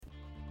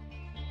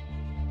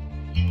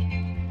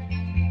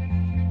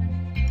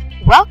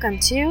Welcome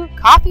to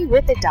Coffee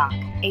with the Doc,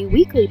 a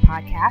weekly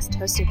podcast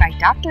hosted by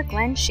Dr.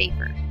 Glenn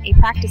Schaefer, a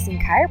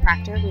practicing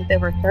chiropractor with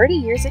over 30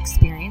 years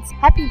experience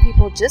helping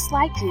people just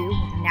like you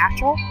with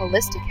natural,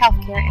 holistic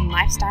healthcare and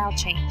lifestyle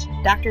change.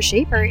 Dr.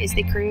 Schaefer is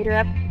the creator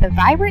of The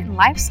Vibrant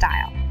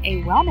Lifestyle,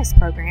 a wellness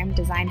program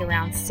designed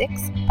around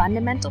 6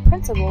 fundamental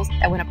principles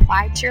that when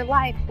applied to your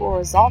life will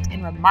result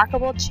in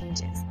remarkable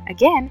changes.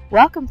 Again,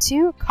 welcome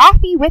to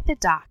Coffee with the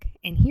Doc,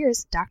 and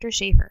here's Dr.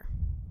 Schaefer.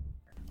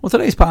 Well,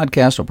 today's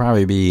podcast will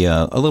probably be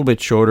a little bit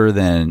shorter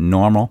than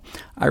normal.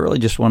 I really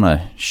just want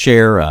to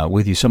share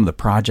with you some of the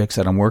projects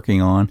that I'm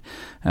working on.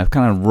 I've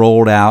kind of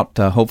rolled out,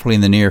 hopefully in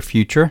the near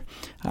future.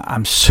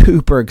 I'm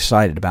super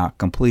excited about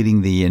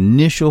completing the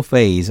initial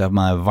phase of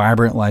my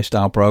Vibrant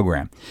Lifestyle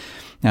program.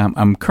 Now,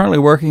 I'm currently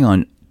working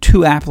on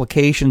 2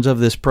 applications of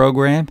this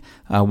program.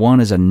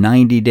 One is a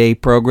 90-day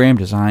program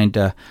designed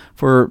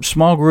for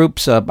small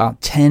groups,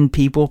 about 10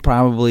 people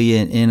probably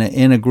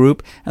in a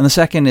group. And the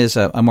second is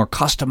a more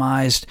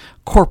customized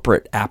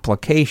corporate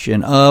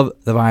application of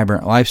the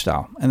Vibrant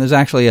Lifestyle. And there's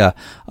actually a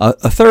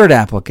third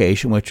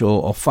application which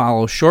will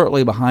follow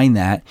shortly behind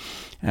that,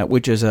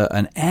 which is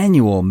an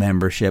annual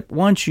membership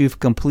once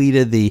you've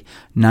completed the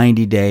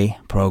 90-day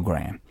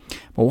program.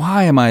 But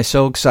why am I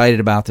so excited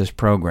about this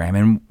program,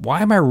 and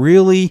why am I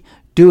really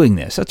doing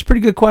this? That's a pretty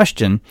good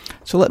question.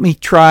 So let me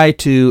try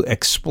to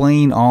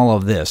explain all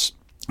of this.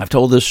 I've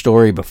told this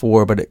story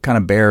before, but it kind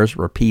of bears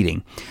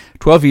repeating.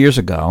 12 years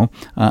ago,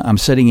 I'm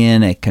sitting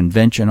in a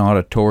convention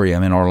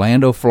auditorium in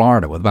Orlando,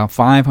 Florida, with about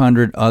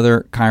 500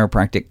 other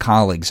chiropractic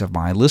colleagues of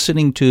mine,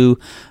 listening to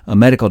a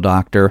medical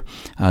doctor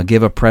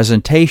give a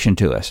presentation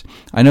to us.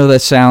 I know that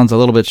sounds a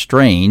little bit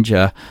strange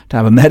to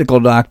have a medical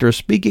doctor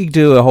speaking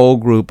to a whole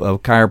group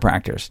of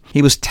chiropractors.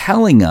 He was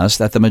telling us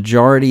that the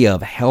majority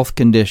of health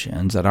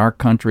conditions that our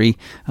country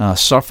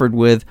suffered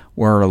with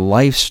were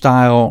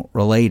lifestyle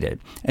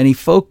related, and he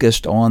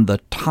focused on the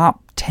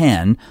top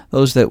 10,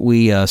 those that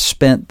we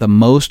spent the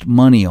most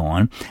money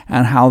on,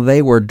 and how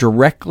they were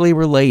directly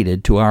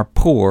related to our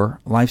poor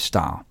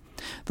lifestyle.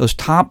 Those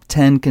top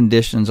 10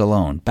 conditions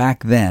alone,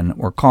 back then,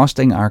 were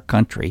costing our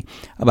country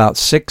about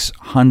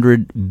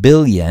 $600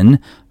 billion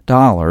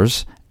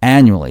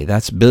annually.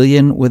 That's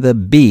billion with a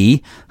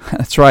B.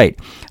 That's right.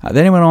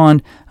 Then he went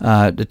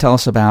on to tell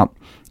us about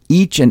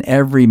each and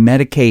every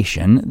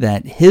medication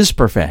that his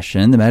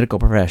profession, the medical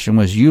profession,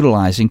 was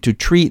utilizing to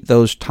treat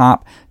those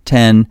top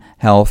 10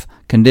 health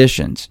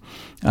conditions.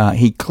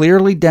 He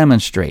clearly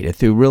demonstrated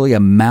through really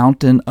a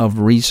mountain of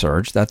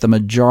research that the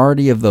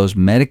majority of those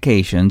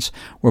medications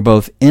were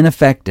both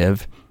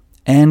ineffective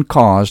and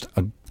caused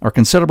a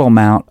considerable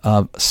amount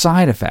of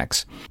side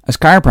effects. As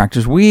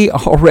chiropractors, we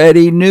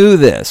already knew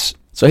this.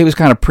 So he was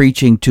kind of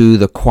preaching to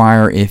the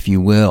choir, if you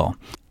will.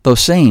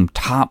 Those same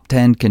top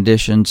 10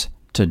 conditions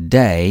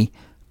today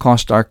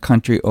cost our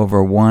country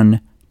over $1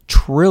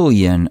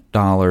 trillion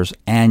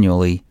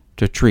annually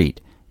to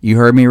treat. You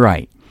heard me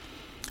right.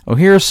 Well,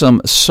 here are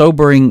some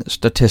sobering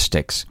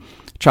statistics.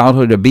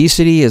 Childhood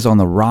obesity is on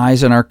the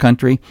rise in our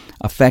country,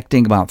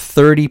 affecting about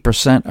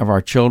 30% of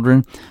our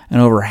children, and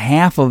over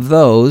half of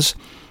those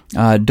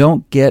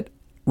don't get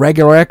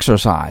regular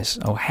exercise.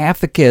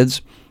 Half the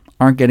kids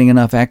aren't getting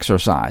enough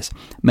exercise.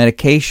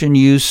 Medication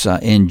use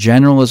in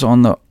general is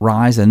on the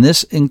rise, and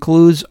this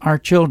includes our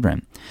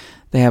children.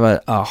 They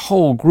have a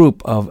whole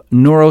group of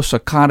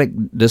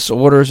neuropsychotic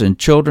disorders in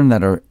children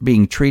that are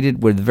being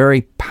treated with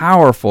very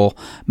powerful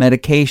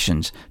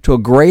medications to a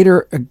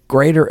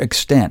greater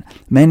extent.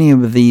 Many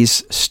of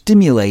these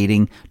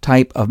stimulating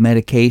type of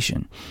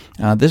medication.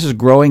 This is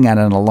growing at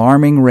an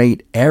alarming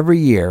rate every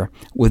year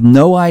with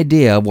no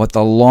idea what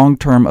the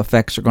long-term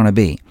effects are going to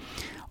be.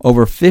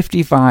 Over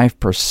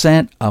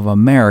 55% of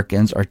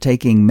Americans are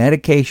taking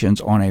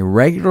medications on a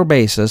regular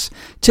basis,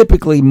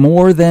 typically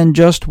more than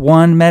just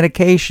one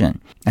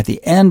medication. At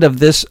the end of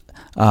this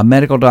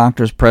medical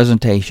doctor's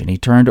presentation, he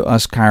turned to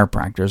us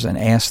chiropractors and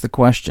asked the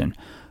question,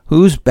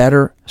 who's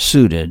better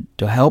suited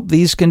to help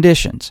these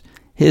conditions,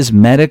 his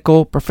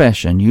medical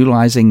profession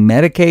utilizing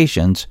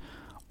medications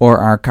or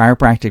our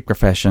chiropractic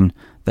profession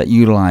that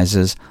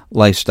utilizes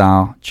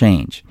lifestyle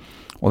change?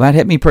 Well, that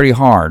hit me pretty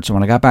hard. So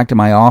when I got back to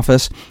my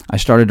office, I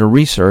started to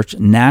research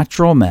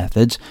natural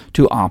methods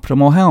to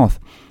optimal health.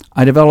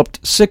 I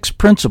developed 6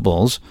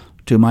 principles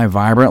to my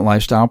Vibrant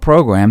Lifestyle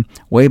program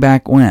way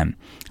back when.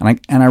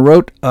 And I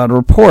wrote a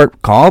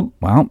report called,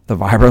 the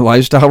Vibrant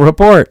Lifestyle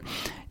Report.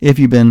 If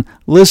you've been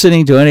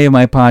listening to any of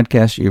my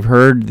podcasts, you've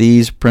heard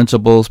these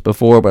principles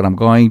before, but I'm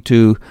going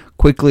to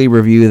quickly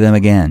review them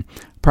again.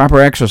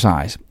 Proper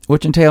exercise,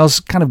 which entails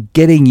kind of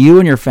getting you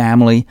and your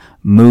family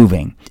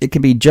moving. It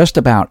can be just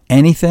about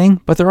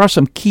anything, but there are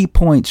some key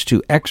points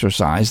to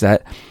exercise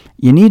that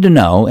you need to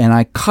know, and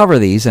I cover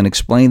these and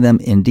explain them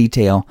in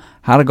detail,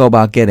 how to go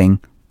about getting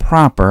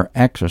proper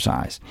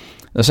exercise.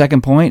 The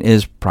second point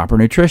is proper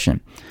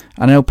nutrition.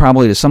 I know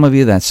probably to some of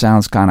you that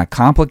sounds kind of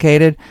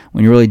complicated.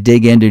 When you really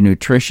dig into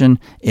nutrition,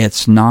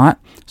 it's not.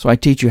 So I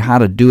teach you how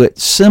to do it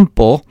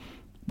simple,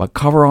 but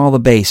cover all the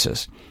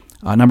bases.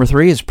 Number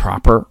 3 is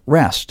proper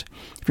rest.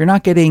 If you're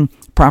not getting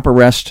proper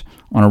rest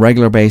on a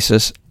regular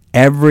basis,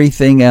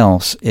 everything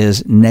else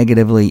is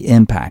negatively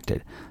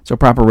impacted. So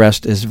proper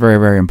rest is very,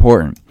 very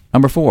important.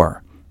 Number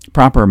 4,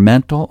 proper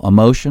mental,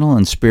 emotional,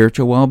 and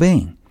spiritual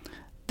well-being.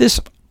 This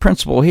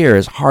principle here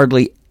is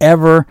hardly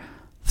ever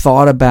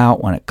thought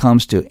about when it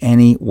comes to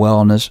any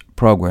wellness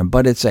program,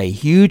 but it's a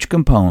huge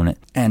component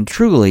and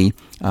truly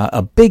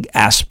a big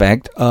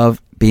aspect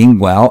of being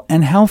well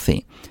and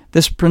healthy.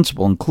 This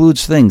principle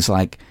includes things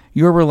like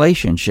your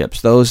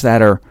relationships, those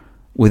that are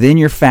within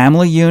your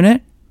family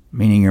unit,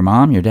 meaning your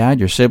mom, your dad,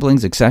 your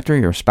siblings, etc.,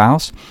 your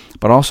spouse,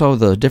 but also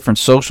the different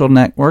social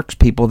networks,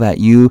 people that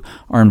you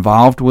are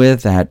involved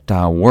with at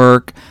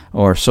work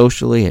or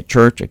socially at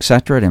church,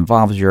 etc. It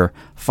involves your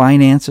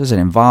finances. It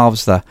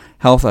involves the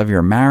health of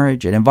your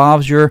marriage. It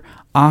involves your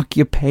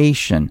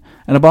occupation.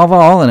 And above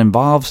all, it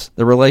involves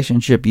the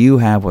relationship you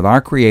have with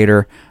our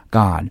Creator,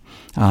 God.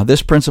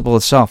 This principle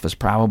itself is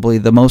probably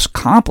the most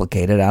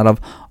complicated out of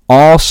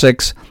all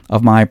 6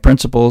 of my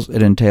principles.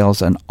 It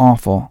entails an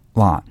awful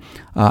lot.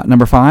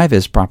 Number 5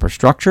 is proper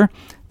structure.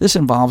 This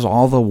involves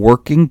all the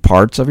working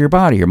parts of your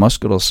body, your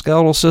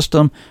musculoskeletal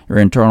system, your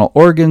internal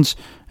organs,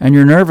 and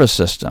your nervous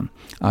system.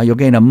 You'll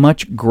gain a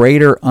much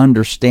greater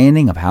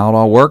understanding of how it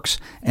all works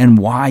and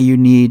why you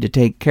need to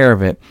take care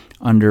of it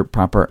under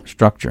proper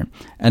structure.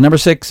 And number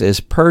 6 is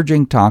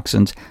purging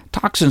toxins.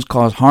 Toxins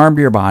cause harm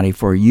to your body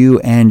for you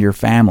and your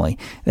family.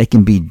 They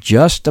can be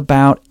just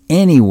about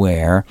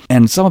anywhere,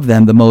 and some of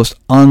them the most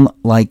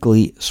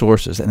unlikely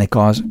sources, and they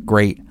cause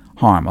great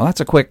harm. Well, that's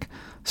a quick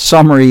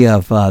summary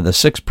of the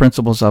 6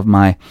 principles of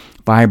my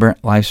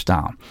vibrant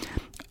lifestyle.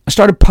 I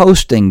started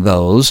posting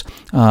those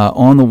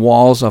on the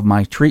walls of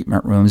my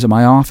treatment rooms in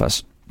my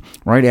office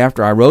right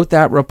after I wrote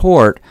that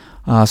report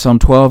some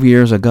 12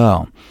 years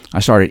ago. I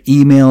started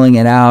emailing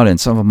it out in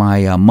some of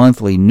my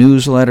monthly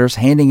newsletters,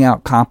 handing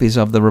out copies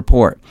of the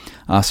report.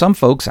 Some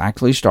folks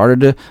actually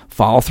started to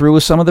follow through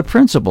with some of the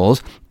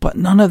principles, but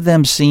none of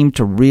them seemed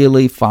to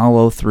really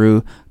follow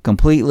through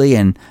completely,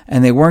 and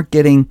they weren't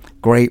getting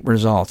great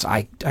results.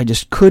 I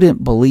just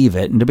couldn't believe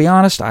it. And to be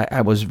honest,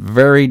 I was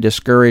very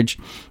discouraged.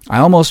 I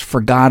almost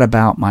forgot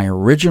about my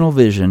original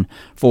vision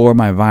for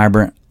my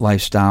Vibrant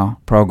Lifestyle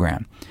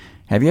program.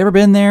 Have you ever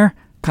been there?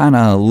 Kind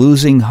of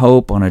losing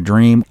hope on a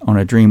dream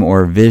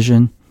or a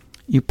vision?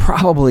 You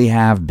probably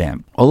have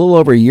been. A little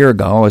over a year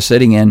ago, I was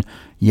sitting in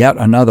yet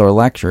another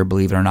lecture,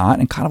 believe it or not,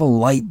 and kind of a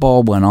light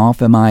bulb went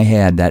off in my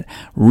head that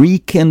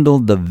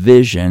rekindled the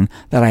vision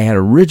that I had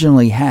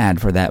originally had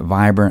for that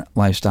Vibrant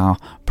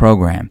Lifestyle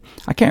program.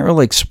 I can't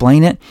really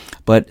explain it,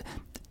 but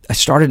I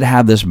started to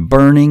have this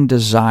burning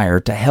desire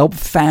to help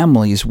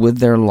families with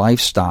their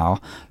lifestyle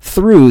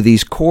through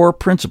these core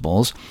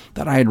principles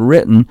that I had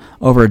written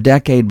over a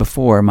decade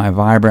before in my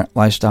Vibrant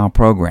Lifestyle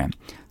program.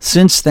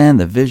 Since then,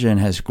 the vision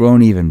has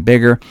grown even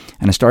bigger,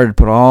 and I started to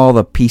put all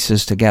the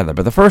pieces together.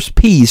 But the first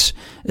piece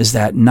is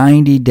that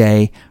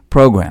 90-day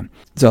program.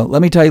 So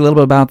let me tell you a little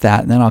bit about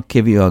that, and then I'll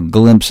give you a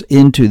glimpse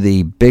into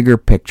the bigger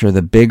picture,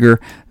 the bigger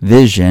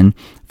vision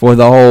for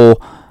the whole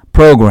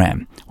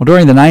program. Well,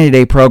 during the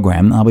 90-day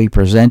program, I'll be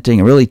presenting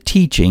and really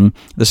teaching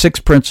the 6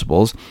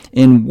 principles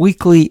in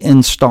weekly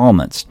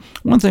installments.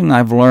 One thing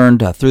I've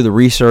learned through the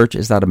research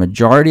is that a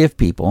majority of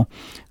people,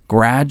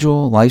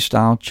 gradual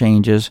lifestyle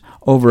changes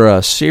over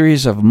a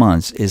series of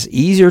months is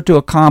easier to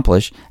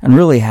accomplish and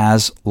really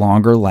has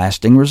longer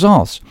lasting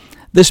results.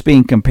 This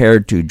being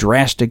compared to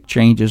drastic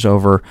changes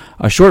over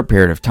a short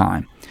period of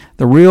time.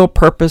 The real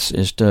purpose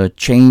is to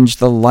change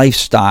the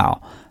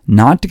lifestyle,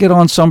 not to get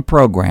on some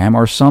program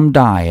or some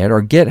diet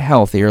or get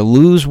healthy or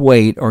lose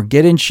weight or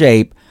get in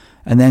shape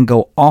and then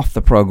go off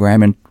the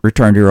program and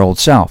return to your old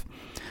self.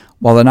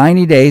 While the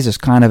 90 days is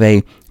kind of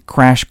a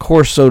crash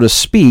course, so to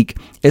speak,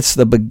 it's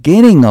the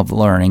beginning of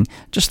learning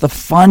just the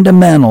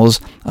fundamentals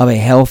of a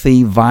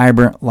healthy,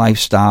 vibrant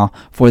lifestyle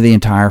for the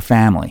entire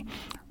family.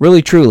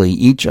 Really, truly,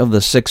 each of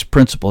the 6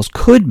 principles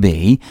could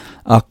be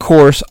a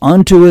course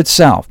unto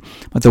itself.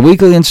 But the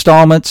weekly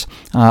installments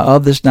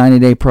of this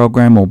 90-day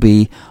program will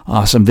be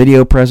some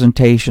video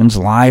presentations,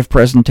 live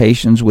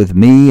presentations with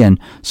me and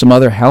some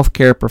other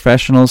healthcare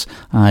professionals,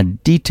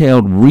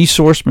 detailed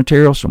resource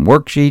material, some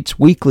worksheets,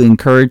 weekly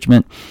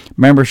encouragement,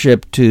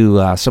 membership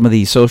to some of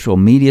these social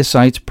media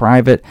sites,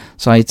 private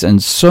sites,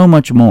 and so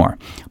much more.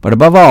 But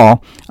above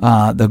all,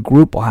 the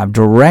group will have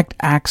direct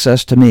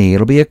access to me.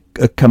 It'll be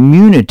a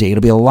community.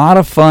 It'll be a lot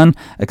of fun,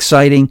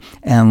 exciting,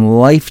 and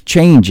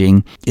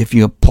life-changing if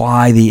you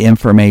apply the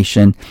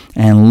information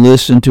and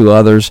listen to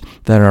others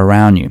that are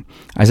around you.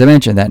 As I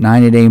mentioned, that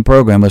 90-day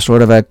program is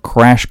sort of a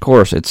crash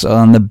course. It's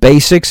on the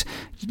basics,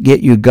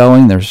 get you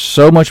going. There's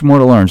so much more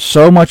to learn,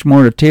 so much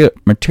more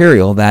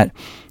material that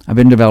I've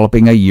been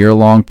developing a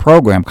year-long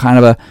program, kind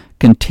of a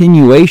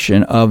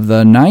continuation of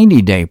the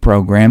 90-day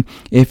program,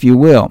 if you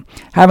will.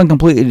 Haven't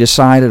completely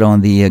decided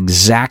on the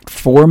exact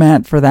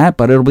format for that,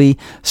 but it'll be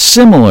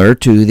similar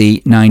to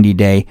the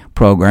 90-day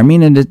program,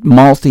 meaning it's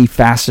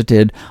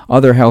multifaceted,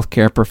 other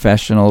healthcare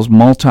professionals,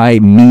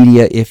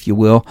 multimedia, if you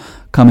will,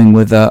 coming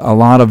with a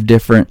lot of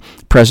different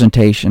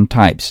presentation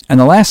types. And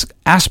the last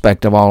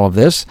aspect of all of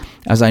this,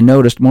 as I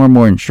noticed more and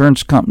more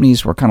insurance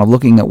companies were kind of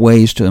looking at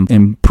ways to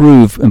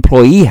improve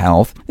employee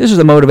health, this is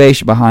the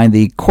motivation behind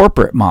the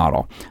corporate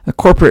model. The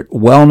corporate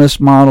wellness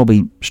model will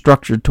be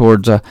structured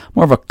towards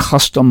more of a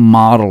custom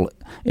model,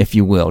 if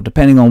you will,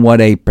 depending on what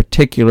a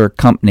particular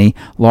company,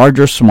 large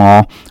or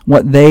small,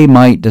 what they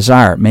might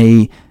desire. It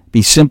may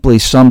be simply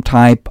some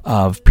type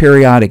of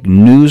periodic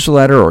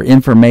newsletter or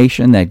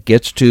information that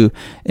gets to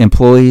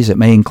employees. It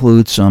may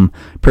include some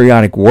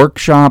periodic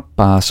workshop,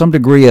 some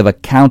degree of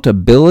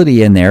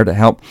accountability in there to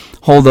help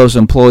hold those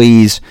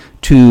employees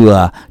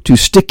to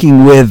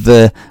sticking with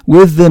the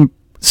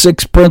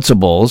 6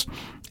 principles.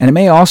 And it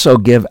may also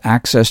give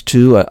access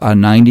to a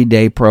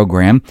 90-day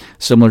program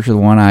similar to the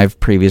one I've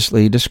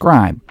previously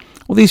described.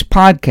 Well, these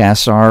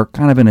podcasts are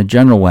kind of in a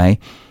general way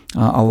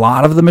a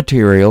lot of the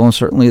material and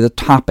certainly the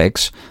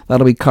topics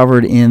that'll be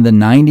covered in the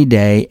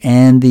 90-day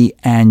and the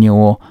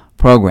annual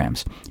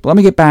programs. But let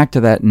me get back to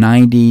that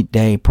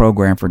 90-day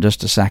program for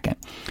just a second.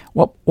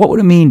 What would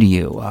it mean to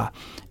you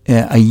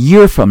a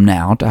year from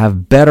now to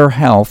have better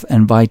health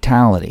and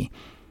vitality?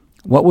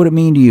 What would it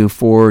mean to you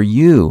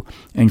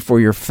and for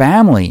your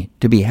family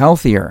to be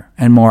healthier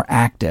and more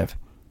active?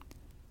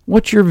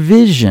 What's your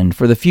vision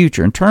for the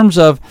future in terms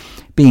of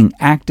being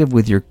active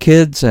with your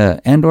kids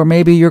and or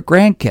maybe your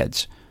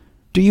grandkids?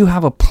 Do you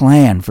have a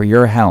plan for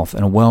your health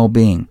and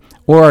well-being,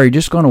 or are you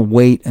just going to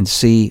wait and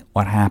see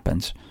what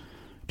happens?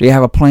 Do you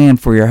have a plan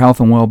for your health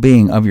and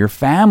well-being of your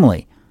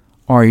family,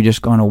 or are you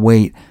just going to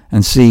wait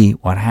and see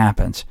what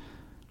happens?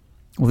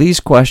 Well, these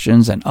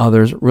questions and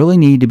others really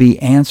need to be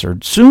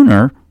answered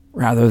sooner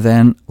rather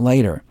than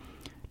later.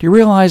 Do you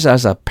realize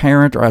as a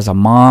parent or as a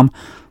mom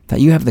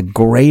that you have the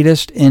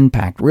greatest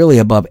impact, really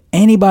above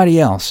anybody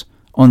else,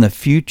 on the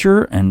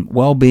future and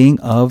well-being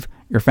of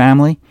your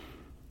family?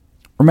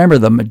 Remember,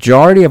 the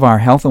majority of our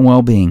health and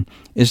well-being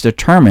is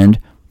determined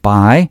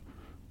by,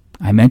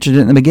 I mentioned it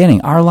in the beginning,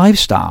 our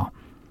lifestyle.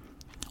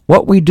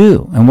 What we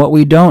do and what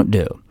we don't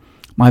do.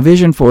 My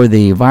vision for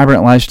the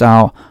Vibrant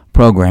Lifestyle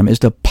program is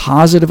to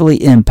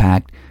positively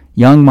impact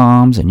young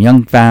moms and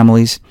young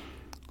families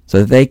so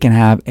that they can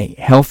have a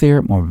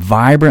healthier, more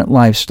vibrant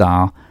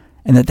lifestyle,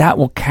 and that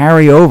will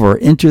carry over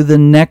into the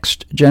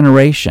next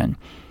generation.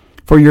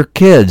 For your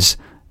kids,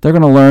 they're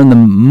going to learn the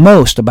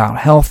most about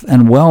health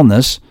and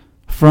wellness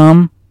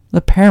from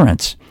the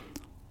parents.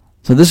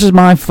 So this is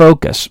my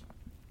focus.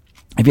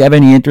 If you have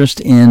any interest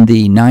in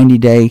the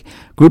 90-day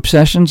group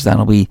sessions,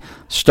 that'll be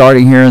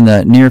starting here in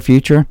the near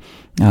future,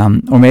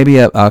 or maybe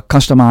a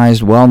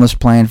customized wellness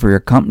plan for your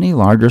company,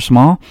 large or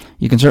small,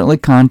 you can certainly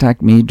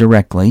contact me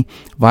directly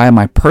via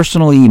my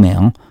personal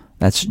email.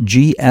 That's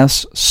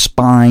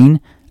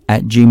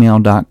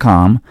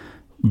gspine@gmail.com.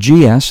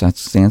 GS, that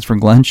stands for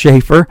Glenn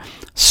Schaefer,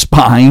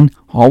 Spine,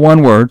 all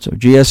one word, so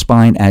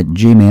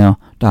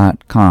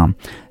gspine@gmail.com.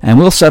 And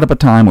we'll set up a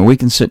time where we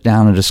can sit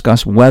down and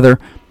discuss whether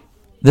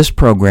this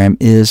program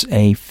is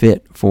a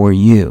fit for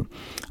you.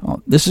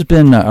 This has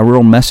been a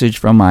real message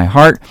from my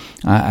heart.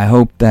 I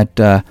hope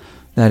that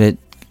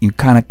you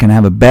kind of can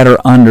have a better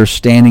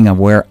understanding of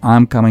where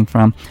I'm coming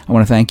from. I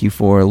want to thank you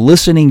for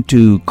listening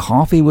to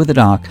Coffee with the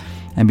Doc,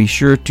 and be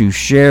sure to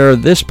share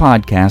this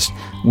podcast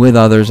with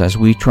others as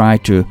we try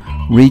to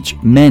reach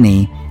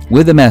many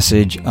with the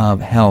message of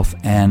health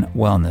and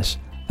wellness.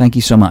 Thank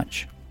you so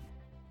much.